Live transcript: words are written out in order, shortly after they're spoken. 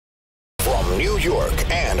from New York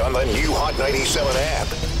and on the new Hot 97 app.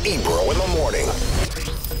 Ebro in the morning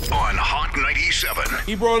on Hot 97.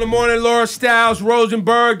 Ebro in the morning, Laura Stiles,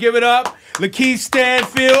 Rosenberg, give it up. Lakeith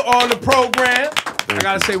Stanfield on the program. I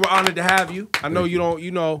gotta say, we're honored to have you. I know you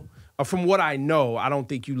don't, from what I know, I don't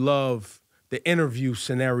think you love the interview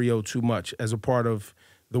scenario too much as a part of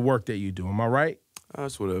the work that you do. Am I right?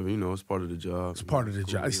 That's whatever. It's part of the job. It's part of the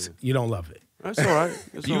job. You don't love it. That's all right.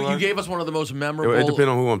 You gave us one of the most memorable... It depends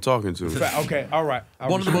on who I'm talking to. Okay, all right.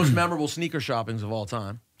 One of the most memorable sneaker shoppings of all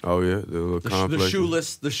time. Oh, yeah?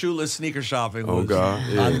 The shoeless sneaker shopping. Oh, God.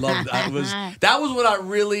 Yeah. I loved that. Was what I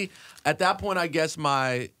really... At that point, I guess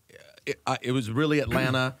it was really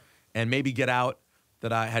Atlanta and maybe Get Out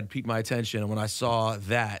that I had piqued my attention. And when I saw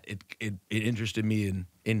that, it interested me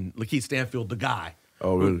in Lakeith Stanfield, the guy.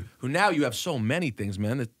 Oh, really? Who now you have so many things,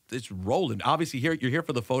 man. It's rolling. Obviously, you're here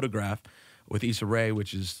for the photograph with Issa Rae,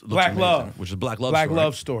 which is Black Love. Which is Black Love Black story.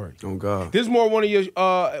 Love story. Oh, God. This is more one of your,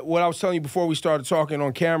 what I was telling you before we started talking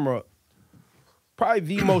on camera, probably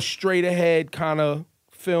the most straight-ahead kind of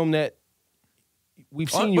film that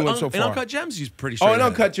we've seen you in so far. In Uncut Gems, he's pretty straight in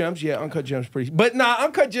Uncut Gems, yeah, Uncut Gems pretty. But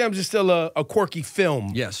Uncut Gems is still a quirky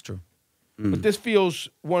film. Yes, true. But this feels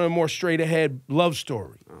one of the more straight-ahead love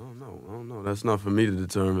story. I don't know. That's not for me to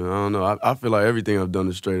determine. I don't know. I feel like everything I've done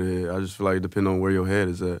is straight ahead. I just feel like it depends on where your head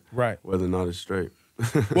is at. Right. Whether or not it's straight.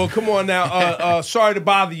 Well, come on now. Sorry to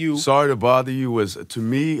Bother You. Sorry to Bother You was, to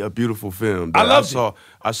me, a beautiful film. I loved it.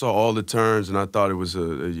 I saw all the turns, and I thought it was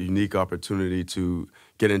a unique opportunity to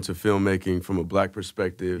get into filmmaking from a black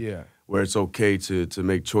perspective. Yeah. Where it's okay to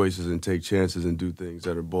make choices and take chances and do things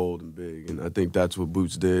that are bold and big. And I think that's what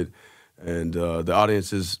Boots did. And the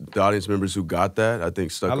audience members who got that, I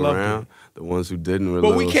think, stuck around. The ones who didn't were a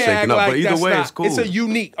little shaken up. But either way, it's cool. It's a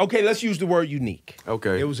unique. Okay, let's use the word unique.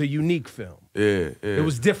 Okay. It was a unique film. Yeah. It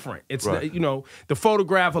was different. It's right. The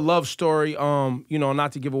photograph, a love story.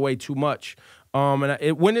 Not to give away too much.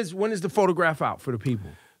 When is the photograph out for the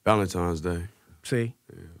people? Valentine's Day. See.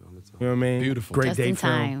 Yeah, Valentine's. You know what I mean? Beautiful. Great Just day in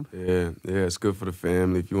time. film. Yeah. It's good for the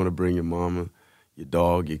family. If you want to bring your mama, your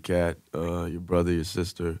dog, your cat, your brother, your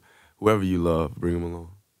sister. Whoever you love, bring them along.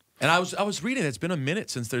 And I was reading, it's been a minute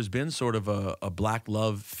since there's been sort of a black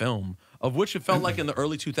love film, of which it felt like in the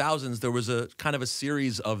early 2000s there was a kind of a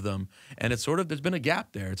series of them, and it's sort of, there's been a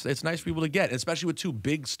gap there. It's nice for people to get, especially with two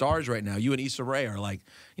big stars right now. You and Issa Rae are like,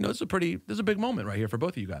 there's a big moment right here for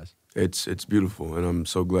both of you guys. It's beautiful, and I'm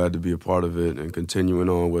so glad to be a part of it and continuing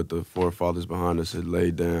on what the forefathers behind us had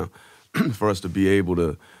laid down for us to be able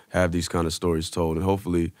to have these kind of stories told, and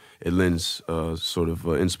hopefully it lends sort of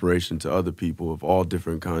inspiration to other people of all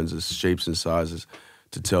different kinds of shapes and sizes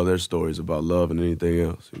to tell their stories about love and anything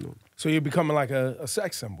else, So you're becoming like a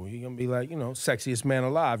sex symbol. You're going to be like, sexiest man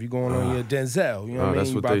alive. You're going on your Denzel. You know what I mean?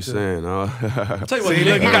 That's what they're saying. I'll tell you what, See,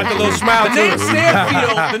 look, you got the little smile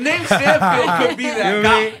the name Stanfield could be that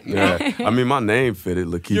guy. Yeah. I mean, my name fitted,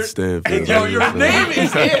 Lakeith Stanfield. Your name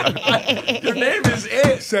is it. Your name is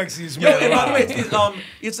it. Sexiest man And by the alive. way,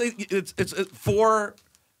 it's for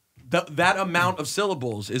that amount of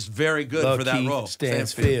syllables is very good for that role.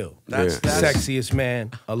 Stansfield. That's sexiest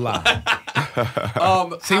man alive.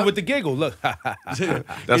 See, with the giggle, look.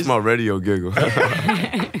 That's my radio giggle.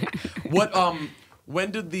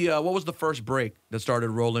 When did what was the first break that started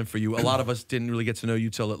rolling for you? A lot of us didn't really get to know you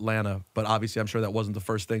till Atlanta, but obviously I'm sure that wasn't the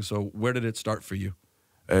first thing. So where did it start for you?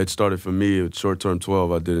 It started for me with Short Term 12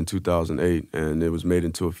 I did in 2008, and it was made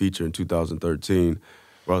into a feature in 2013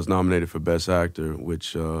 where I was nominated for Best Actor,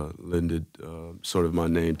 which lended sort of my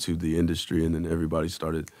name to the industry, and then everybody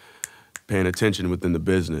started paying attention within the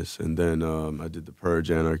business. And then I did The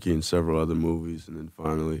Purge, Anarchy, and several other movies, and then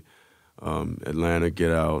finally Atlanta,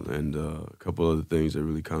 Get Out, and a couple other things that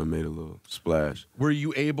really kind of made a little splash. Were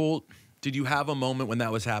you able... Did you have a moment when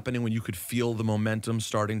that was happening, when you could feel the momentum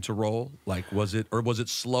starting to roll? Like, was it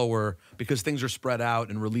slower because things are spread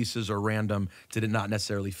out and releases are random? Did it not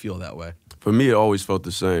necessarily feel that way? For me, it always felt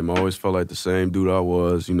the same. I always felt like the same dude I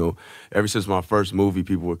was, Ever since my first movie,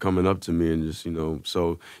 people were coming up to me and just,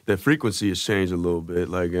 so that frequency has changed a little bit.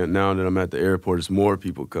 Like, now that I'm at the airport, it's more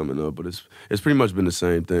people coming up, but it's pretty much been the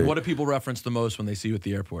same thing. What do people reference the most when they see you at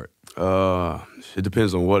the airport? It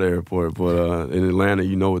depends on what airport, but in Atlanta,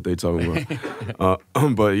 you know what they talking about.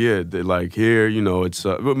 But yeah, like here, it's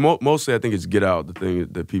but mostly I think it's Get Out, the thing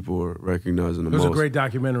that people are recognizing the most. It was a great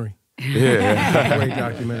documentary. Yeah. Great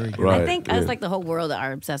documentary. Right. I think us, like the whole world,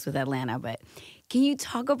 are obsessed with Atlanta. But can you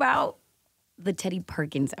talk about the Teddy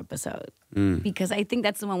Perkins episode? Because I think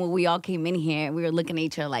that's the one where we all came in here and we were looking at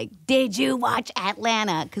each other like, did you watch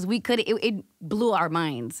Atlanta? Because we could, it blew our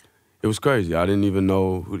minds. It was crazy. I didn't even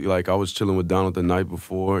know who, like, I was chilling with Donald the night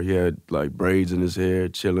before. He had, like, braids in his hair,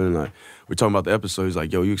 chilling. Like, we're talking about the episode. He's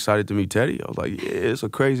like, yo, you excited to meet Teddy? I was like, yeah, it's a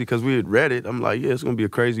crazy, because we had read it. I'm like, yeah, it's going to be a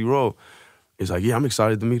crazy role. He's like, yeah, I'm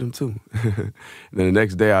excited to meet him too. And then the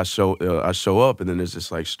next day I show up, and then there's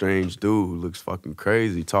this like strange dude who looks fucking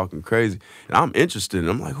crazy, talking crazy. And I'm interested, and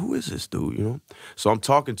I'm like, who is this dude, you know? So I'm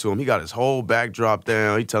talking to him. He got his whole backdrop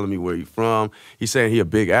down. He telling me where he from. He's saying he a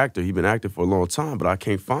big actor. He been acting for a long time, but I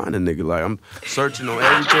can't find a nigga. Like, I'm searching on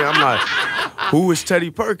everything. I'm like, who is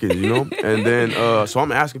Teddy Perkins, you know? And then, so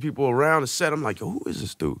I'm asking people around the set. I'm like, yo, who is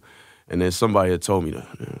this dude? And then somebody had told me,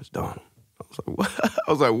 it's Donald. I was like, what?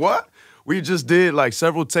 I was like, what? We just did like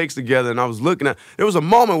several takes together, and I was looking at. There was a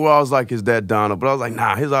moment where I was like, "Is that Donald?" But I was like,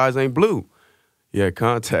 "Nah, his eyes ain't blue." He had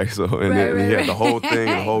contacts, so and he had the whole thing,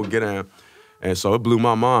 the whole get down, and so it blew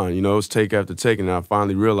my mind. You know, it was take after take, and I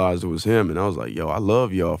finally realized it was him, and I was like, "Yo, I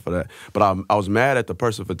love y'all for that." But I was mad at the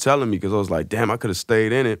person for telling me, because I was like, "Damn, I could have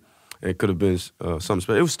stayed in it. It could have been something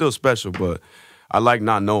special." It was still special, but I like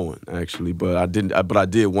not knowing actually. But I didn't. But I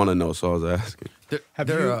did want to know, so I was asking.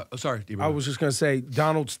 Sorry, I was just gonna say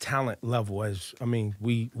Donald's talent level.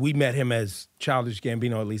 We met him as Childish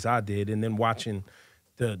Gambino, at least I did, and then watching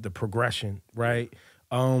the progression, right?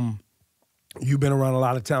 You've been around a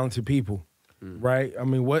lot of talented people, right? I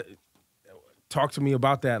mean, talk to me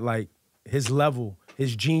about that, like his level,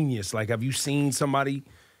 his genius. Like, have you seen somebody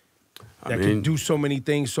that can do so many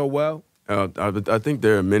things so well? I think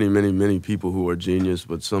there are many, many, many people who are genius,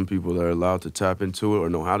 but some people that are allowed to tap into it or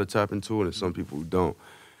know how to tap into it, and some people who don't.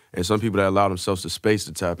 And some people that allow themselves the space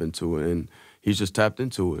to tap into it, and he's just tapped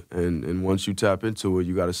into it. And once you tap into it,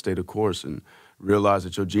 you got to stay the course and realize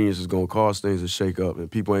that your genius is going to cause things to shake up, and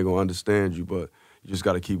people ain't going to understand you, but you just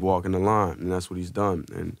got to keep walking the line, and that's what he's done,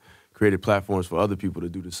 and created platforms for other people to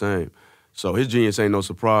do the same. So his genius ain't no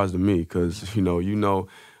surprise to me, because,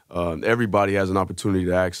 everybody has an opportunity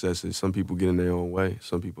to access it. Some people get in their own way.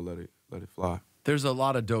 Some people let it fly. There's a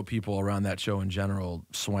lot of dope people around that show in general,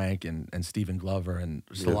 Swank and Stephen Glover, and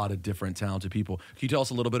just a lot of different talented people. Can you tell us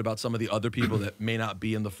a little bit about some of the other people that may not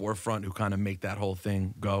be in the forefront who kind of make that whole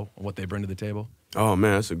thing go and what they bring to the table? Oh,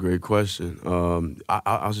 man, that's a great question.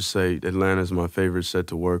 I'll just say Atlanta's my favorite set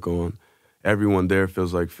to work on. Everyone there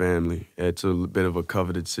feels like family. It's a bit of a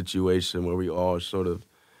coveted situation where we all sort of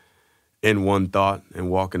in one thought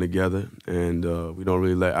and walking together, and we don't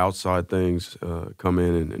really let outside things come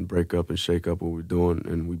in and break up and shake up what we're doing,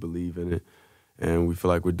 and we believe in it, and we feel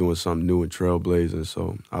like we're doing something new and trailblazing,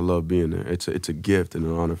 so I love being there. It's a gift and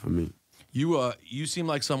an honor for me. You seem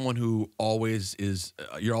like someone who always is,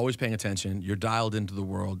 you're always paying attention, you're dialed into the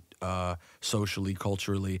world socially,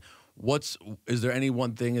 culturally. Is there any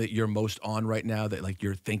one thing that you're most on right now that like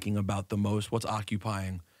you're thinking about the most? What's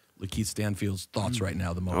occupying Lakeith Stanfield's thoughts right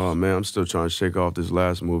now the most? Oh, man, I'm still trying to shake off this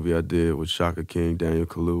last movie I did with Shaka King, Daniel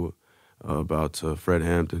Kaluuya, about Fred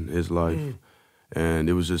Hampton, his life. And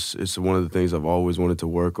it's one of the things I've always wanted to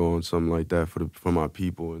work on, something like that for my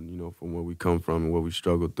people, and, from where we come from and what we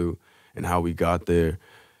struggled through and how we got there.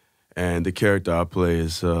 And the character I play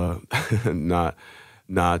is not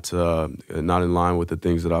in line with the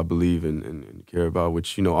things that I believe in and care about,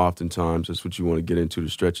 which, oftentimes that's what you want to get into to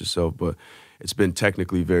stretch yourself. But it's been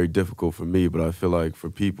technically very difficult for me, but I feel like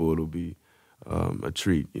for people it'll be a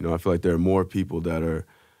treat. I feel like there are more people that are,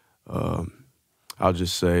 I'll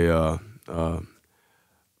just say,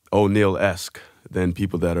 O'Neal-esque than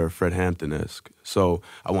people that are Fred Hampton-esque. So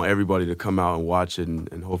I want everybody to come out and watch it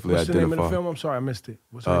and hopefully What's identify. the name of the film? I'm sorry, I missed it.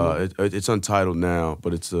 What's the name of it? It's untitled now,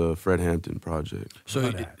 but it's a Fred Hampton project.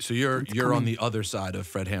 So you're on the other side of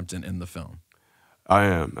Fred Hampton in the film. I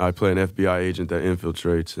am. I play an FBI agent that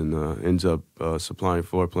infiltrates and ends up supplying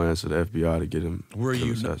floor plans to the FBI to get him. Were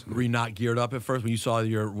you not geared up at first when you saw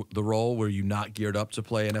the role? Were you not geared up to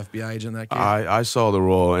play an FBI agent in that case? I saw the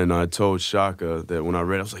role, and I told Shaka that when I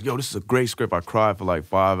read it, I was like, yo, this is a great script. I cried for like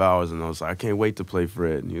 5 hours, and I was like, I can't wait to play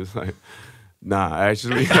Fred. And he was like, nah,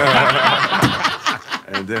 actually.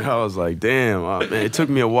 And then I was like, damn, man, it took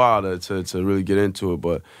me a while to really get into it,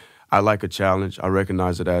 but I like a challenge. I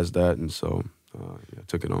recognize it as that, and so... I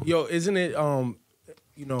took it on. Yo, isn't it,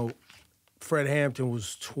 Fred Hampton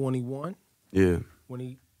was 21? Yeah.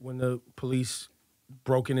 When the police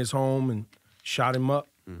broke in his home and shot him up?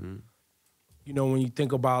 Mm-hmm. When you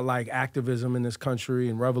think about, like, activism in this country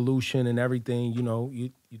and revolution and everything,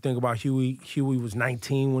 you think about Huey. Huey was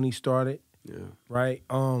 19 when he started. Yeah. Right?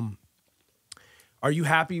 Are you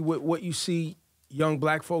happy with what you see young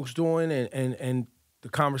black folks doing and the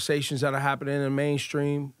conversations that are happening in the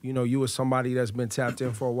mainstream? You as somebody that's been tapped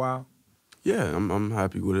in for a while? Yeah, I'm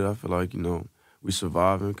happy with it. I feel like, we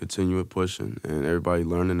surviving, continue pushing, and everybody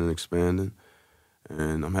learning and expanding.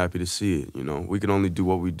 and I'm happy to see it. You know, we can only do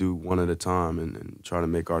what we do one at a time and try to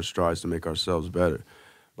make our strides to make ourselves better.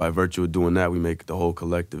 By virtue of doing that, we make the whole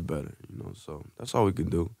collective better. You know, so that's all we can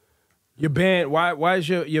do. Your band, why is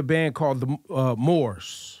your band called the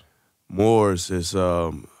Moors? Moors is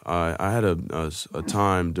I had a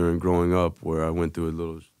time during growing up where I went through a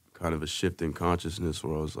little kind of a shift in consciousness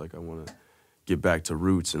where I was like, I want to get back to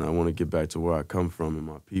roots and I want to get back to where I come from and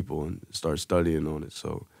my people and start studying on it.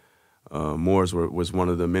 So Moors was one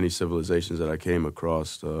of the many civilizations that I came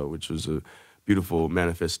across, which was a beautiful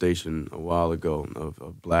manifestation a while ago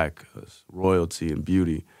of black royalty and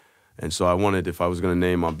beauty. And so I wanted, if I was going to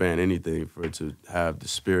name my band anything, for it to have the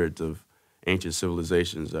spirit of ancient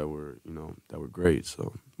civilizations that were, you know, that were great.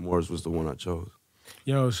 So Moors was the one I chose.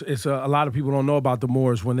 You know, it's a lot of people don't know about the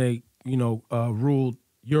Moors when they, you know, ruled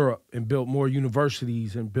Europe and built more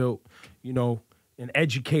universities and built, you know, and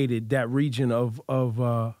educated that region of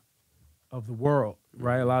the world,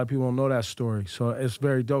 right? A lot of people don't know that story. So it's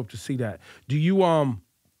very dope to see that. Do you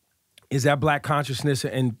is that black consciousness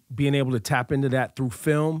and being able to tap into that through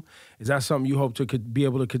film, is that something you hope to be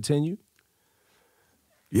able to continue?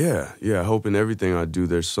 Yeah. I hope in everything I do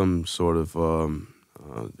there's some sort of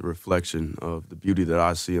reflection of the beauty that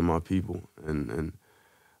I see in my people. And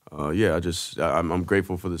I'm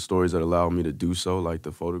grateful for the stories that allow me to do so, like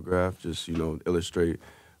the photograph, just, you know, illustrate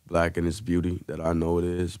black and its beauty that I know it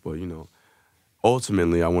is. But, you know,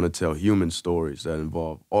 ultimately, I want to tell human stories that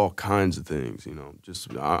involve all kinds of things, you know.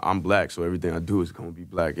 I'm black, so everything I do is going to be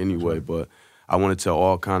black anyway, but I want to tell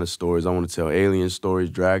all kinds of stories. I want to tell alien stories,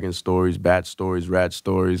 dragon stories, bat stories, rat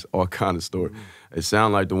stories, all kinds of stories. It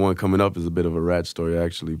sounds like the one coming up is a bit of a rat story,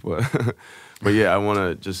 actually, but but yeah, I want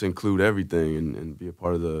to just include everything and be a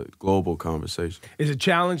part of the global conversation. Is it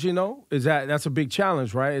challenging, though? That's a big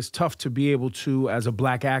challenge, right? It's tough to be able to, as a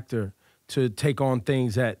black actor, to take on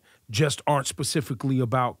things that just aren't specifically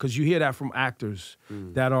about, because you hear that from actors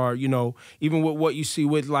that are, you know, even with what you see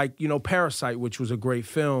with, like, you know, Parasite, which was a great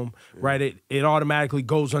film, right? It automatically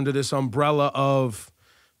goes under this umbrella of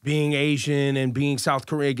being Asian and being South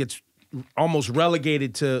Korean. It gets almost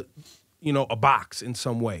relegated to, you know, a box in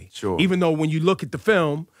some way. Sure. Even though when you look at the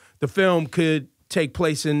film could take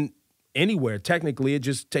place in anywhere. Technically, it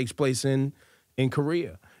just takes place in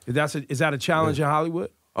Korea. Is that a challenge in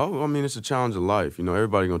Hollywood? Oh, I mean, it's a challenge of life. You know,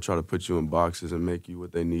 everybody gonna try to put you in boxes and make you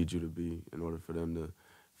what they need you to be in order for them to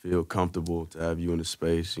feel comfortable, to have you in a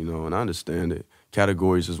space, you know, and I understand it.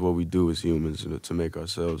 Categories is what we do as humans, you know, to make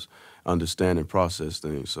ourselves understand and process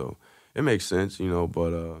things. So it makes sense, you know,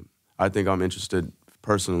 but I think I'm interested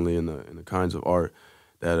personally in the kinds of art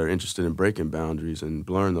that are interested in breaking boundaries and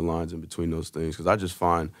blurring the lines in between those things, because I just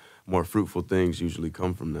find more fruitful things usually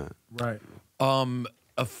come from that. Right.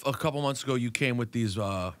 A couple months ago, you came with these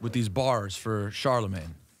bars for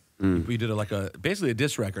Charlemagne. We did basically a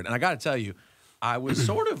diss record, and I got to tell you, I was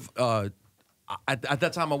sort of at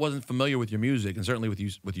that time I wasn't familiar with your music, and certainly with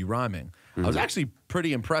you rhyming. I was actually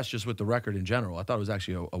pretty impressed just with the record in general. I thought it was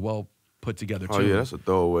actually a well put together tune. Oh yeah, that's a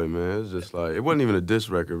throwaway, man. It's just like, it wasn't even a diss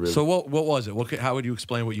record, really. So what was it? How would you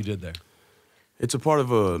explain what you did there? It's a part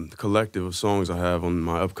of a collective of songs I have on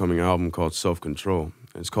my upcoming album called Self-Control.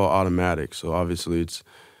 It's called Automatic, so obviously it's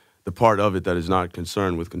the part of it that is not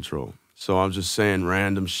concerned with control. So I'm just saying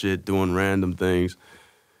random shit, doing random things.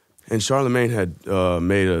 And Charlemagne had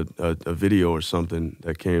made a video or something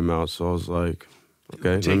that came out, so I was like,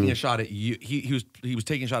 okay. Taking a shot at you. He was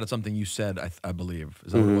taking a shot at something you said, I believe.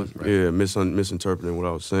 Is that what it was? Right? Yeah, misinterpreting what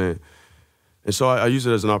I was saying. And so I used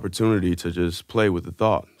it as an opportunity to just play with the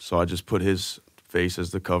thought. So I just put his face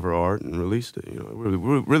as the cover art and released it. You know,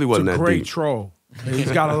 it really wasn't that deep. It's a great troll.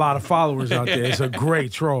 He's got a lot of followers out there. It's a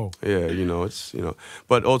great troll. Yeah, you know,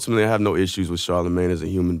 but ultimately I have no issues with Charlemagne as a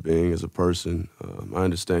human being, as a person. I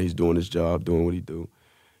understand he's doing his job, doing what he do,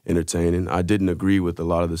 entertaining. I didn't agree with a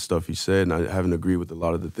lot of the stuff he said, and I haven't agreed with a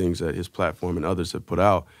lot of the things that his platform and others have put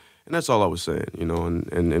out. And that's all I was saying, you know,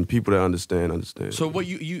 and people that understand. So what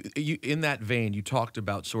you in that vein, you talked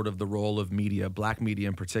about sort of the role of media, black media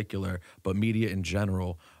in particular, but media in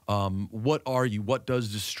general. What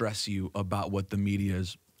does distress you about what the media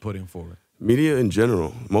is putting forward? Media in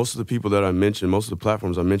general. Most of the people that I mentioned, most of the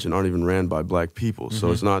platforms I mentioned aren't even ran by black people.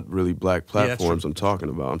 So it's not really black platforms I'm talking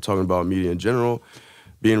about. I'm talking about media in general,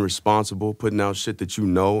 being responsible, putting out shit that you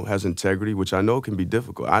know has integrity, which I know can be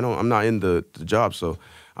difficult. I'm not in the job, so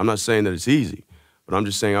I'm not saying that it's easy, but I'm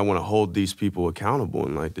just saying I want to hold these people accountable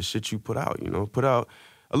and, like, the shit you put out, you know, put out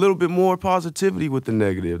a little bit more positivity with the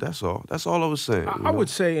negative. That's all. That's all I was saying. I would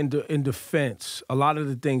say in defense, a lot of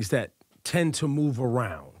the things that tend to move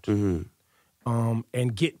around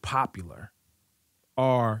and get popular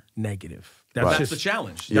are negative. That's the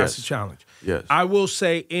challenge. That's the challenge. Yes. I will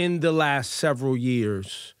say in the last several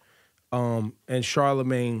years, and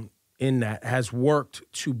Charlemagne in that has worked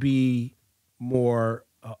to be more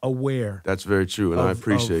aware. That's very true, and I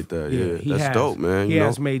appreciate that. Yeah, that's dope, man. He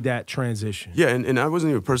has made that transition. Yeah, and I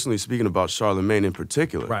wasn't even personally speaking about Charlemagne in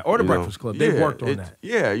particular. Right, or the Breakfast Club. They've worked on that.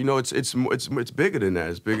 Yeah, it's bigger than that.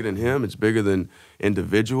 It's bigger than him. It's bigger than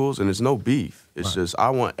individuals, and it's no beef. It's just I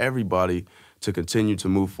want everybody to continue to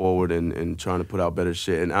move forward and trying to put out better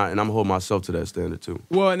shit, and I'm holding myself to that standard too.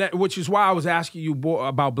 Well, and which is why I was asking you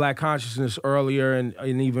about Black consciousness earlier, and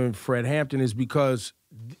even Fred Hampton, is because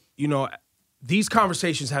these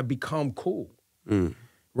conversations have become cool,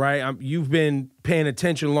 right? You've been paying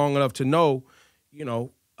attention long enough to know,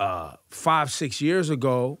 5-6 years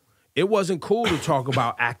ago, it wasn't cool to talk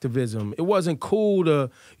about activism. It wasn't cool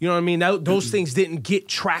to, those things didn't get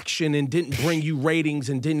traction and didn't bring you ratings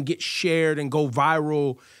and didn't get shared and go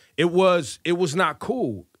viral. It was not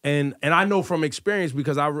cool. And I know from experience,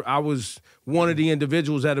 because I was one of the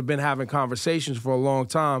individuals that have been having conversations for a long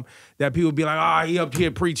time, that people be like, he up here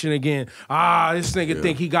preaching again. This nigga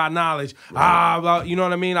think he got knowledge. You know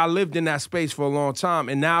what I mean? I lived in that space for a long time.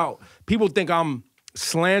 And now people think I'm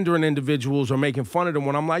slandering individuals or making fun of them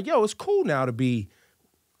when I'm like, yo, it's cool now to be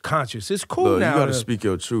conscious. It's cool now. You got to speak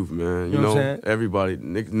your truth, man. You know what I'm saying? Everybody,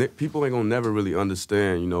 people ain't gonna never really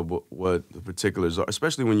understand, what the particulars are,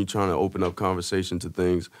 especially when you're trying to open up conversation to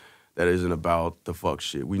things that isn't about the fuck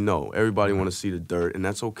shit. We know everybody want to see the dirt, and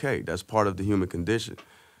that's okay. That's part of the human condition.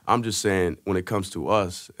 I'm just saying, when it comes to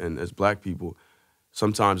us and as Black people,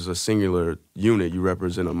 sometimes as a singular unit, you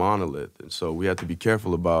represent a monolith, and so we have to be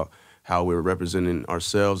careful about how we're representing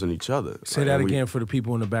ourselves and each other. Say that again for the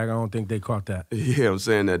people in the back. I don't think they caught that. Yeah, I'm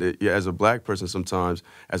saying that as a Black person, sometimes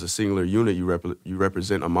as a singular unit, you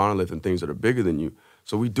represent a monolith and things that are bigger than you.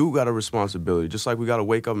 So we do got a responsibility. Just like we got to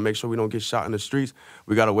wake up and make sure we don't get shot in the streets,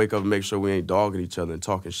 we got to wake up and make sure we ain't dogging each other and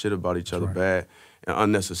talking shit about each other bad and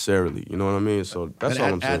unnecessarily. You know what I mean? So that's all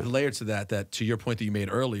I'm saying. Add the layer to that to your point that you made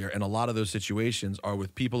earlier, and a lot of those situations are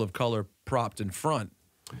with people of color propped in front.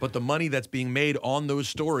 But the money that's being made on those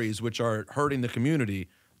stories, which are hurting the community,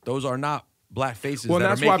 those are not Black faces that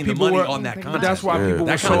are making the money on that content. That's why people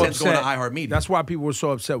were so upset. Going to iHeartMedia. That's why people were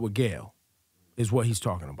so upset with Gayle, is what he's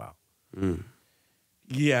talking about.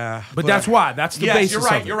 Yeah, but that's why. That's the basis. You're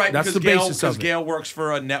right. Of it. You're right. That's the basis of it. Because Gayle works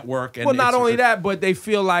for a network. And not only that, but they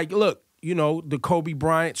feel like, look, the Kobe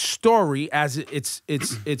Bryant story, as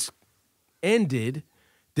it's ended.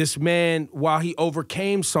 This man, while he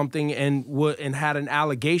overcame something and had an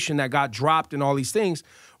allegation that got dropped and all these things,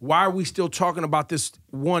 why are we still talking about this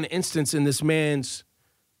one instance in this man's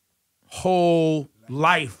whole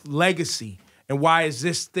life legacy? And why is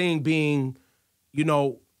this thing being,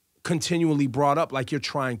 continually brought up like you're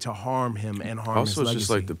trying to harm him and harm his legacy? Also, it's just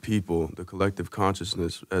like the people, the collective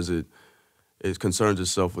consciousness, as it concerns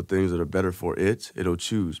itself with things that are better for it'll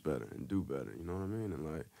choose better and do better. You know what I mean?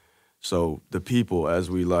 And so the people, as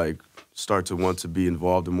we start to want to be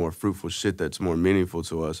involved in more fruitful shit that's more meaningful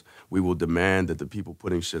to us, we will demand that the people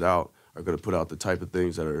putting shit out are going to put out the type of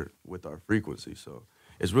things that are with our frequency. So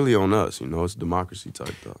it's really on us, it's democracy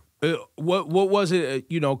type stuff. What was it,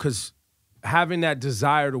 because having that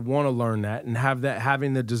desire to want to learn that and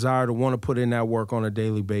having the desire to want to put in that work on a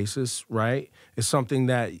daily basis, right, is something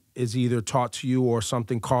that is either taught to you or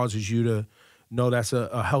something causes you to know that's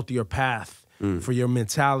a healthier path for your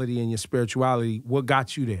mentality and your spirituality. What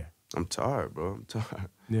got you there? I'm tired, bro. I'm tired.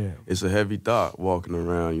 Yeah. It's a heavy thought walking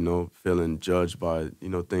around, feeling judged by,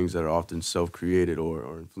 things that are often self-created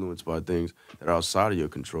or influenced by things that are outside of your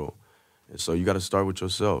control. And so you got to start with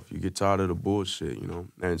yourself. You get tired of the bullshit,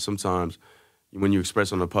 And sometimes when you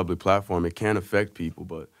express on a public platform, it can affect people,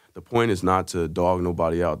 but the point is not to dog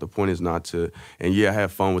nobody out. The point is not to,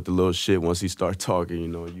 have fun with the little shit once he start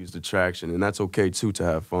talking, use the traction. And that's okay, too, to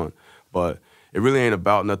have fun. But it really ain't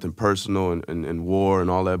about nothing personal and war and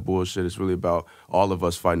all that bullshit. It's really about all of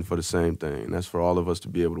us fighting for the same thing. And that's for all of us to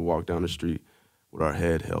be able to walk down the street with our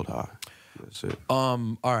head held high. That's it.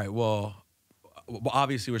 All right, well,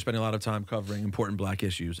 obviously we're spending a lot of time covering important Black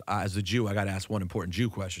issues. As a Jew, I got to ask one important Jew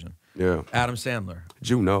question. Yeah. Adam Sandler.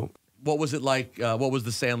 Jew, no. What was it like, what was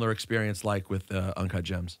the Sandler experience like with Uncut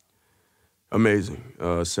Gems? Amazing.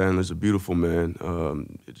 Sandler's a beautiful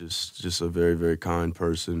man. Just a very, very kind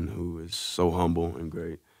person who is so humble and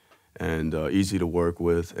great and easy to work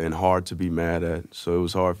with and hard to be mad at. So it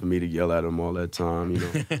was hard for me to yell at him all that time,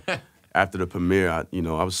 after the premiere, I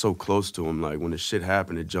was so close to him. Like, when the shit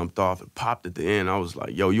happened, it jumped off. It popped at the end. I was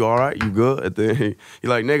like, yo, you all right? You good? At the end, he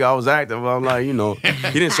like, nigga, I was active. I'm like, he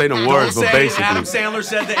didn't say the words, but basically. Adam Sandler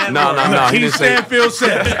said the N-word. No. Lakeith Stanfield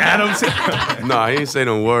said Adam Sandler. No, he didn't say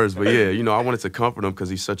them words. But yeah, I wanted to comfort him because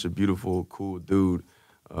he's such a beautiful, cool dude.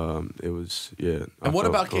 It was, yeah. And what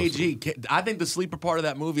about KG? I think the sleeper part of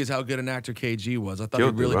that movie is how good an actor KG was. I thought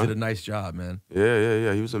Killed he really it, did a nice job, man.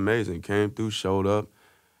 Yeah. He was amazing. Came through, showed up.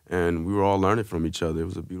 And we were all learning from each other. It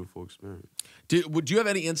was a beautiful experience. Would you have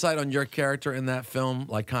any insight on your character in that film?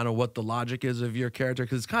 Like, kind of what the logic is of your character?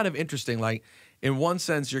 Because it's kind of interesting. Like, in one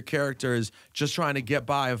sense, your character is just trying to get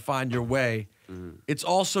by and find your way. It's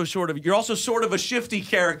also you're also sort of a shifty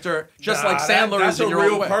character, just like Sandler is in your own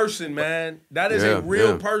way. That's a real person, man. That is a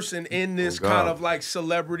real person in this kind of like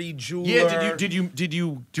celebrity jeweler. Yeah, did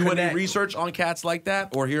you do any research on cats like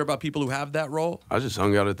that, or hear about people who have that role? I just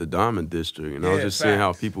hung out at the Diamond District, and I was just seeing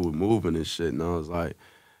how people were moving and shit, and I was like,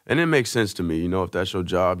 and it makes sense to me, if that's your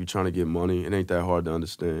job, you're trying to get money, it ain't that hard to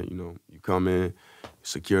understand, You come in,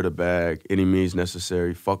 secure the bag, any means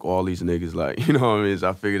necessary, fuck all these niggas, like, you know what I mean? So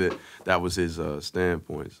I figured that was his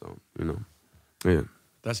standpoint, so, yeah.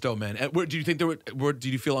 That's dope, man. And do you think did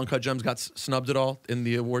you feel Uncut Gems got snubbed at all in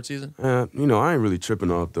the award season? I ain't really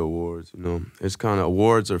tripping off the awards, It's kind of,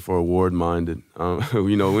 awards are for award-minded.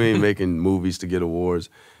 We ain't making movies to get awards.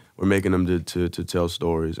 We're making them to tell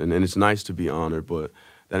stories, and it's nice to be honored, but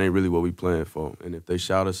that ain't really what we playing for. And if they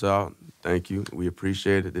shout us out, thank you. We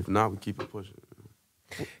appreciate it. If not, we keep it pushing.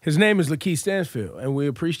 His name is Lakeith Stanfield, and we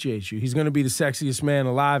appreciate you. He's going to be the sexiest man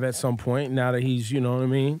alive at some point now that he's, you know what I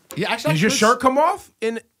mean? Yeah, actually, does your shirt come off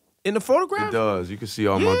in the photograph? It does. You can see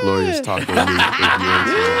all my glorious taco meat.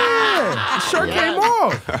 The shirt came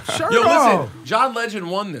off. Shirt off. Listen, John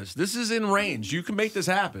Legend won this. This is in range. You can make this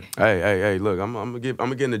happen. Hey, look, I'm gonna get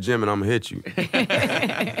in the gym and I'm gonna hit you.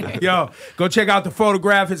 Yo, go check out the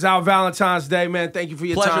photograph. It's out Valentine's Day, man. Thank you for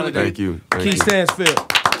your time today. Thank you. Lakeith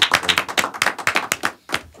Stanfield.